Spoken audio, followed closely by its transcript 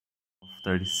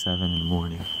12:37 in the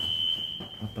morning.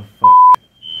 What the fuck?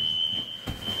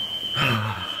 I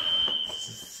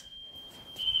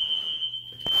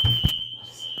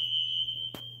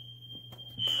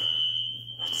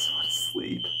just want to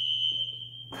sleep.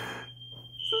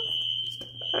 Just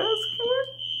ask for it.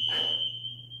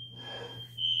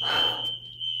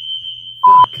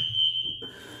 Fuck.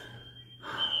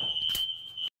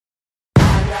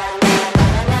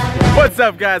 What's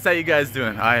up, guys? How you guys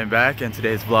doing? I am back, and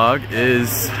today's vlog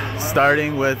is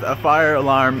starting with a fire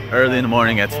alarm early in the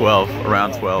morning at 12,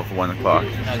 around 12, 1 o'clock,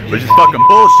 which is fucking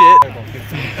bullshit.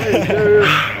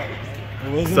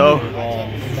 So,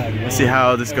 let's see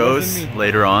how this goes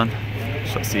later on.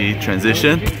 Shall see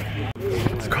transition.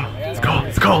 It's cold, it's cold,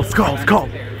 it's cold, it's cold, it's cold.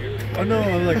 Oh no,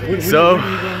 I'm like, so,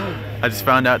 I just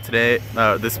found out today,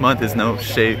 this month is no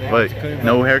shave, like,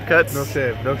 no haircuts. No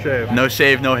shave, no shave. No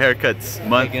shave, no haircuts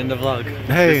month. In the vlog.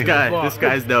 Hey, this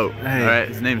guy's dope. Hey. Alright,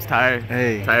 his name's Tyron.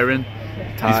 Hey. Tyron.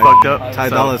 He's fucked up. Ty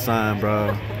dollar sign,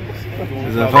 bro.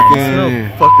 It's a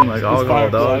fucking like alcohol,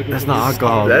 dog. That's not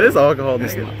alcohol. That is alcohol,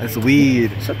 nigga. It's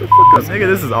weed. Shut the fuck up, nigga.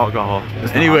 This is alcohol.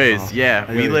 Anyways, alcohol. Yeah,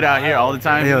 we lit out here all the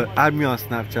time. Hey, yo, add me on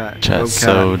Snapchat. Chat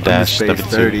so dash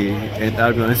 30 and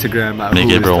add me on Instagram.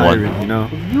 Make April 1. You know.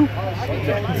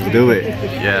 Let's do it.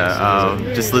 Yeah.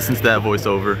 Just listen to that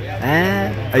voiceover.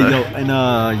 Hey,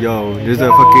 yo, there's a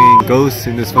fucking ghost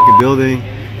in this fucking building.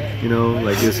 You know,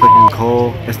 like it's fucking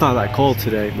cold. It's not that cold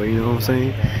today, but you know what I'm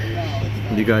saying.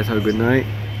 You guys have a good night,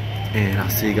 and I'll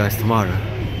see you guys tomorrow.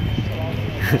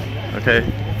 Okay,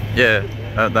 yeah,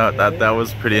 that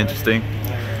was pretty interesting.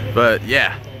 But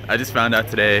yeah, I just found out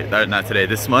today, not today,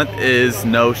 this month is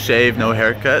no shave, no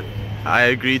haircut. I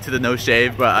agreed to the no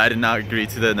shave, but I did not agree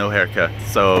to the no haircut.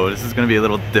 So this is gonna be a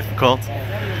little difficult.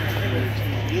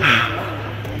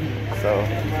 So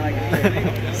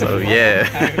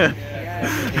yeah.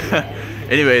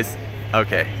 Anyways,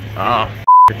 okay. Oh,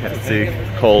 I can't see.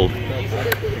 Cold.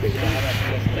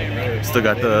 Still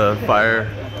got the fire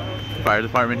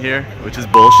department here, which is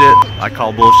bullshit. I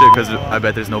call bullshit because I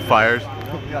bet there's no fires.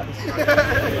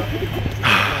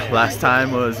 Last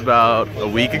time was about a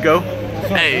week ago.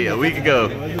 Hey, a week ago.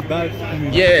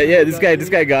 Yeah, this guy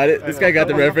got it. This guy got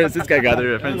the reference. This guy got the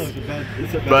reference.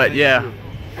 But yeah,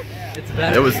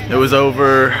 it was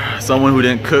over someone who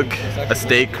didn't cook a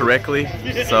steak correctly.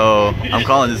 So I'm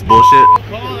calling this bullshit.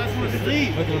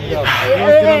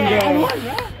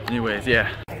 Anyways, yeah.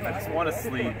 I just want to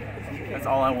sleep. That's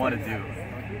all I want to do.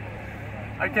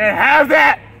 I can't have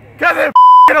that because it's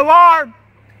an alarm.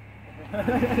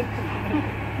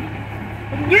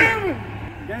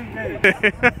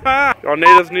 Y'all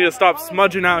natives need to stop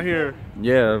smudging out here.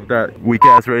 Yeah, that weak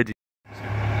ass Reggie.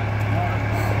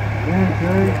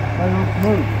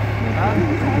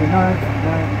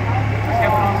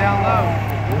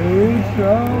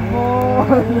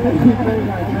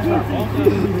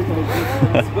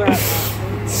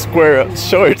 Square up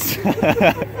shorts.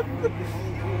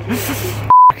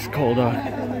 It's cold out.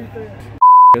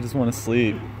 I just want to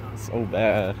sleep so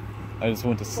bad. I just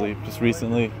went to sleep just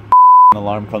recently. An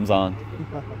alarm comes on.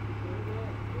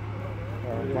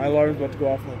 My alarm's about to go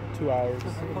off in like 2 hours.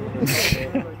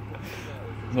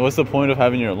 So what's the point of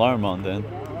having your alarm on then?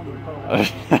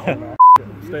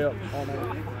 Stay up all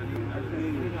night.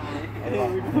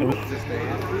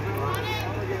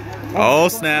 Oh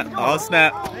snap! Oh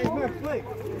snap!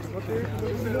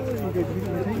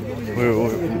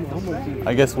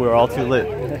 I guess we're all too lit.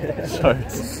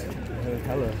 Shorts.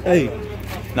 Hey.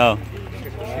 No.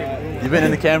 You've been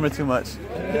in the camera too much.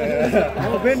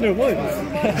 I've been there once.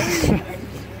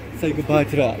 Say goodbye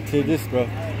to this, bro.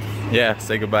 Yeah,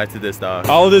 say goodbye to this, dog.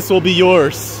 All of this will be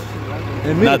yours.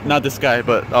 Not this guy,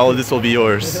 but all of this will be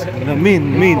yours. No,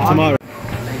 mean tomorrow.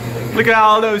 Look at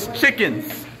all those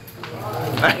chickens.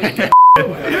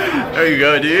 There you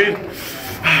go, dude.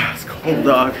 It's cold,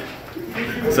 dog.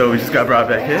 So we just got brought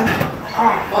back in.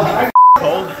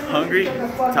 Cold, hungry,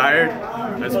 tired.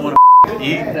 I just want to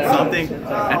eat something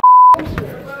and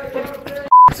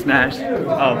smash.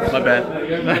 Oh, my bad.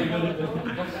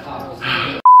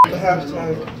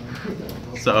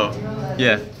 So,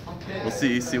 yeah, we'll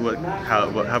see what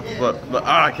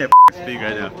I can't speak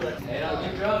right now.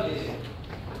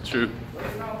 True,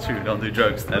 don't do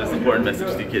drugs. That is an important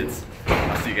message to kids.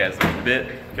 I'll see you guys in a bit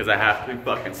because I have to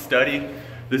fucking study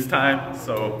this time.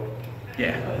 So,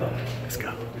 yeah, let's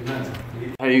go.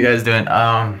 How are you guys doing?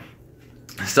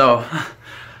 So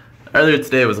earlier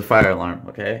today was a fire alarm,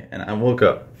 okay? And I woke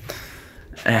up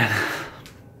and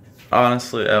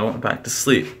honestly, I went back to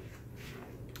sleep.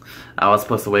 I was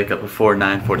supposed to wake up before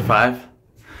 9:45.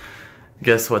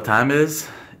 Guess what time it is?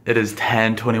 It is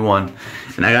 10:21,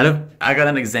 and I got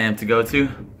an exam to go to.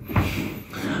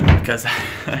 because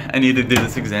I need to do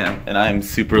this exam and I'm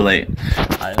super late.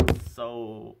 I am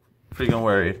so freaking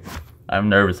worried. I'm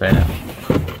nervous right now.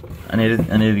 I need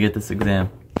to get this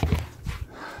exam.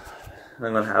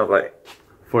 I'm gonna have like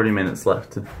 40 minutes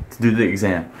left to do the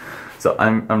exam. So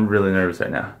I'm really nervous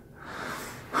right now.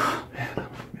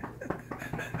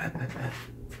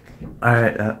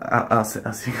 Alright, I'll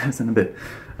see you guys in a bit.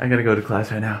 I gotta go to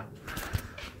class right now.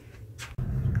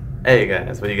 Hey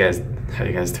guys, how you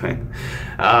guys doing?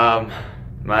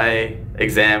 My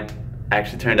exam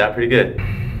actually turned out pretty good.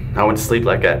 I went to sleep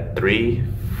like at 3,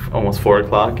 almost 4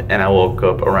 o'clock, and I woke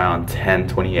up around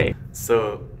 10:28.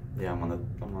 So yeah, I'm on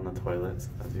the toilets,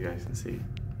 as you guys can see,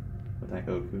 with that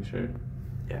Goku shirt.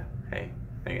 Yeah, hey,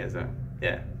 how you guys doing?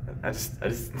 Yeah, I just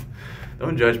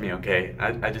don't judge me, okay?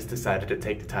 I just decided to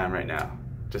take the time right now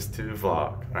just to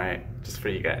vlog, right? Just for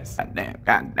you guys.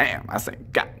 God damn, I say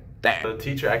god damn. The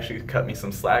teacher actually cut me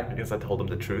some slack because I told him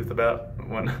the truth about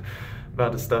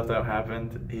the stuff that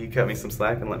happened. He cut me some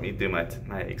slack and let me do my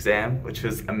exam, which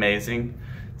was amazing.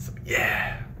 So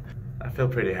yeah, I feel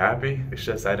pretty happy. It's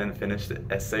just I didn't finish the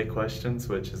essay questions,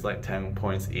 which is like 10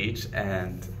 points each,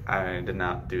 and I did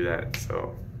not do that.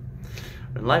 So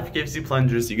when life gives you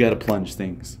plungers, you gotta plunge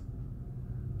things.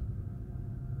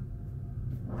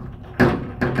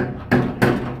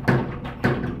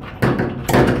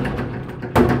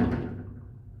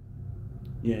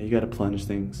 Yeah, you gotta plunge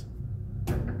things.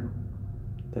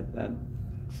 That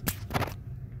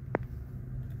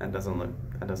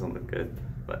doesn't look good.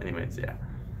 But anyways, yeah.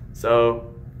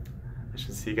 So I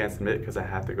should see you guys in a bit because I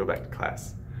have to go back to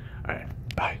class. All right,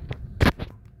 bye.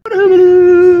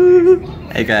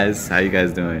 Hey guys, how you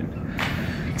guys doing?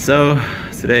 So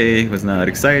today was not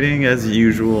exciting as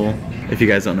usual. If you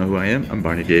guys don't know who I am, I'm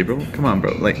Barney Gabriel. Come on,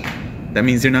 bro. Like, that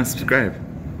means you're not subscribed.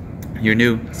 You're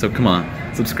new, so come on,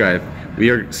 subscribe. We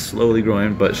are slowly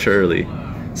growing, but surely.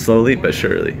 Slowly, but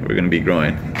surely, we're gonna be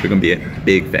growing. We're gonna be a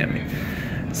big family.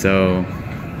 So,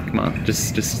 come on,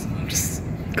 just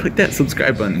click that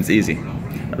subscribe button. It's easy.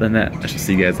 Other than that, I shall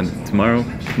see you guys tomorrow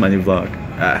with my new vlog.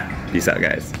 Peace out,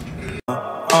 guys.